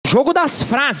Jogo das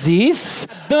frases.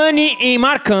 Dani e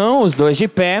Marcão, os dois de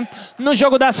pé. No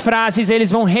jogo das frases,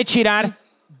 eles vão retirar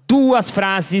 2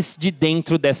 frases de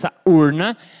dentro dessa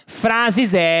urna.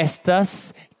 Frases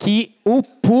estas que o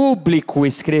público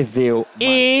escreveu.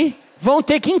 E vão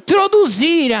ter que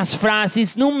introduzir as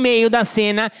frases no meio da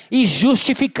cena e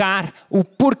justificar o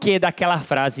porquê daquela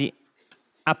frase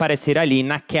aparecer ali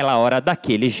naquela hora,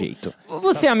 daquele jeito.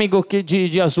 Você, amigo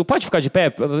de azul, pode ficar de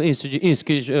pé? Isso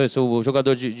que eu sou o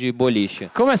jogador de boliche.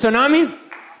 Como é seu nome?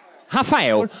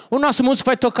 Rafael. O nosso músico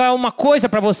vai tocar uma coisa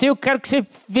pra você. Eu quero que você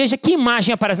veja que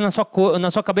imagem aparece na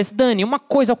sua cabeça. Dani, uma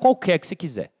coisa qualquer que você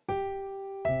quiser.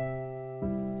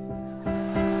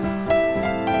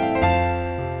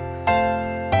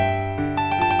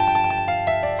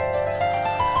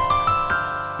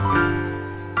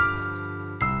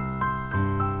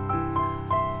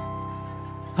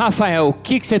 Rafael, o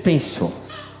que você pensou?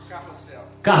 Carrossel.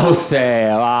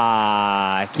 Carrossel.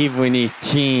 Ah, que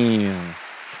bonitinho.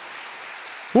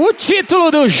 O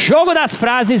título do jogo das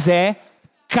frases é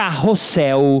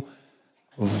Carrossel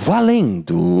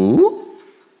valendo.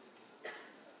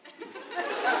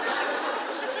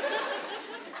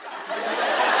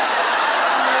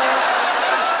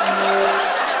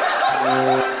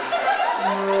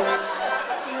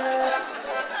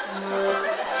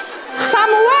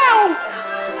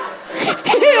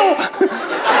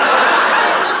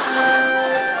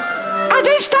 A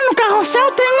gente tá no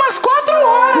carrossel tem umas 4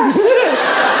 horas.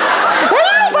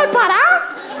 Ele não vai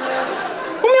parar?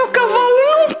 O meu cavalo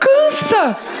não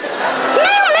cansa.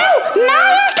 Nem o meu,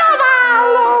 nem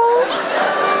cavalo.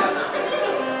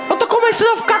 Eu tô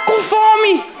começando a ficar com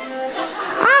fome.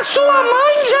 A sua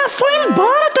mãe já foi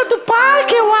embora do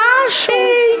parque, eu acho.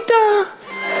 Eita.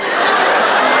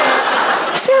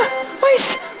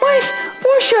 Mas,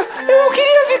 poxa, eu não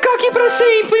queria ficar aqui pra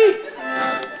sempre.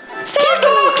 Que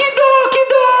dó, que dó, que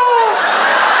dó.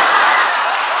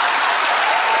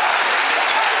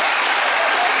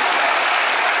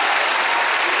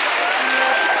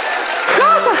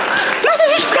 Nossa, se a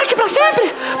gente ficar aqui pra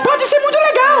sempre, pode ser muito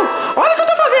legal. Olha o que eu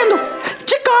tô fazendo.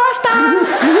 De costas.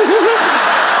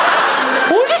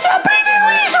 Onde você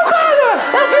aprendeu isso, cara?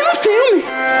 Eu vi no filme.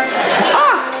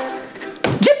 Ó,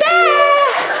 de pé.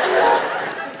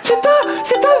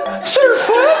 Você tá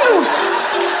surfando?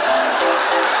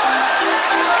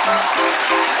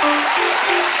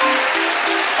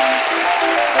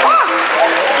 Ó,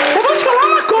 eu vou te falar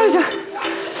uma coisa.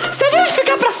 Se a gente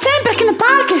ficar pra sempre aqui no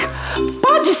parque,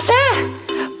 pode ser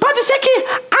que...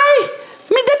 Ai,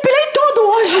 me depilei todo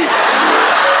hoje.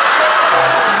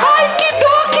 Ai, que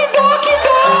dó, que dó, que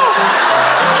dó.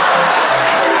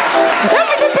 Eu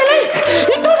me depilei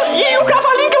e o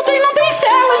cavalinho que eu tenho não tem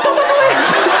sela, então tá doendo.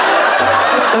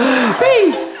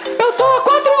 Bem, eu tô há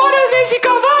 4 horas nesse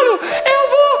cavalo, eu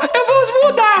vou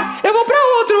mudar. Eu vou pra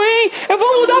outro, hein? Eu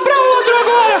vou mudar pra outro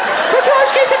agora, porque eu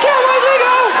acho que esse aqui é o mais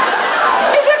legal.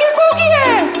 Esse aqui qual que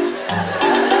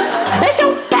é? Esse é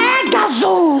o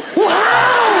Pégaso. Uau!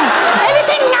 Ele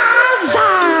tem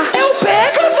asa. É o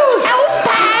Pégasus? É o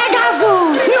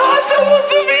Pégasus. Nossa, eu vou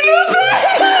subir no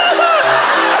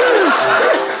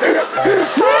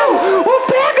Céu, o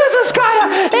Pégasus, cara,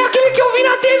 é aquele que eu vi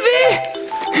na TV.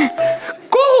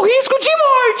 Corro risco de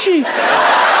morte.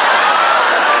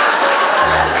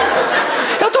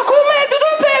 Eu tô com medo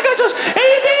do Pégasus.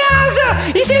 Ele tem asa.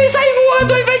 E se ele sair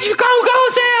voando ao invés de ficar no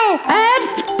carrossel? É,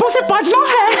 você pode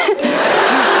morrer.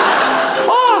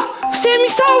 Ó, você me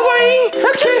salva, hein?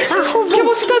 Eu te salvo. Porque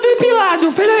você tá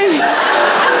depilado, peraí.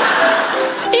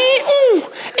 E 1,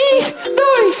 e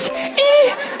 2,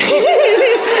 e...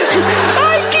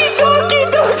 Ai, que dor, que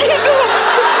dor, que dor.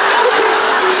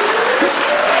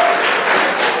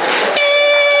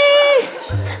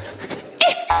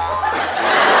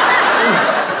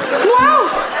 Uau!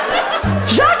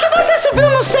 Já que você subiu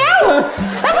no céu,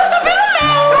 eu vou subir no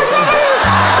meu.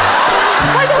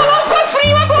 Vai rolar um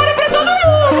cofrinho agora pra todo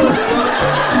mundo.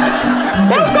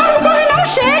 Eu corro, não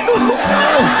chego.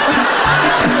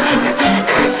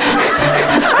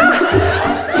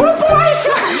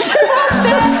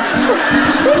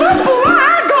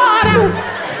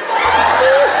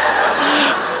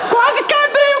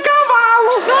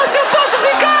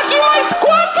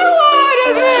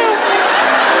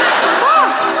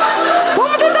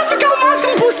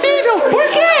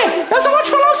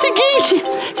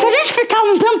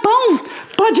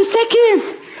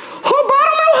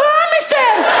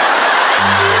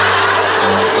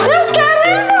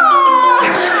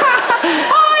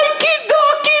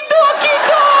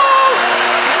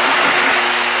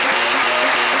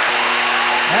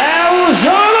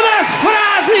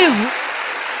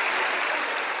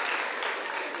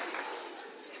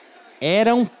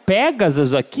 Eram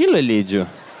Pégasos aquilo, Elídio?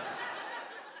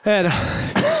 Era.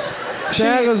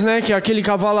 Pegasus, né? Que é aquele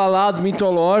cavalo alado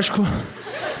mitológico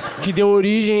que deu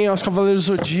origem aos Cavaleiros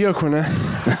do Zodíaco, né?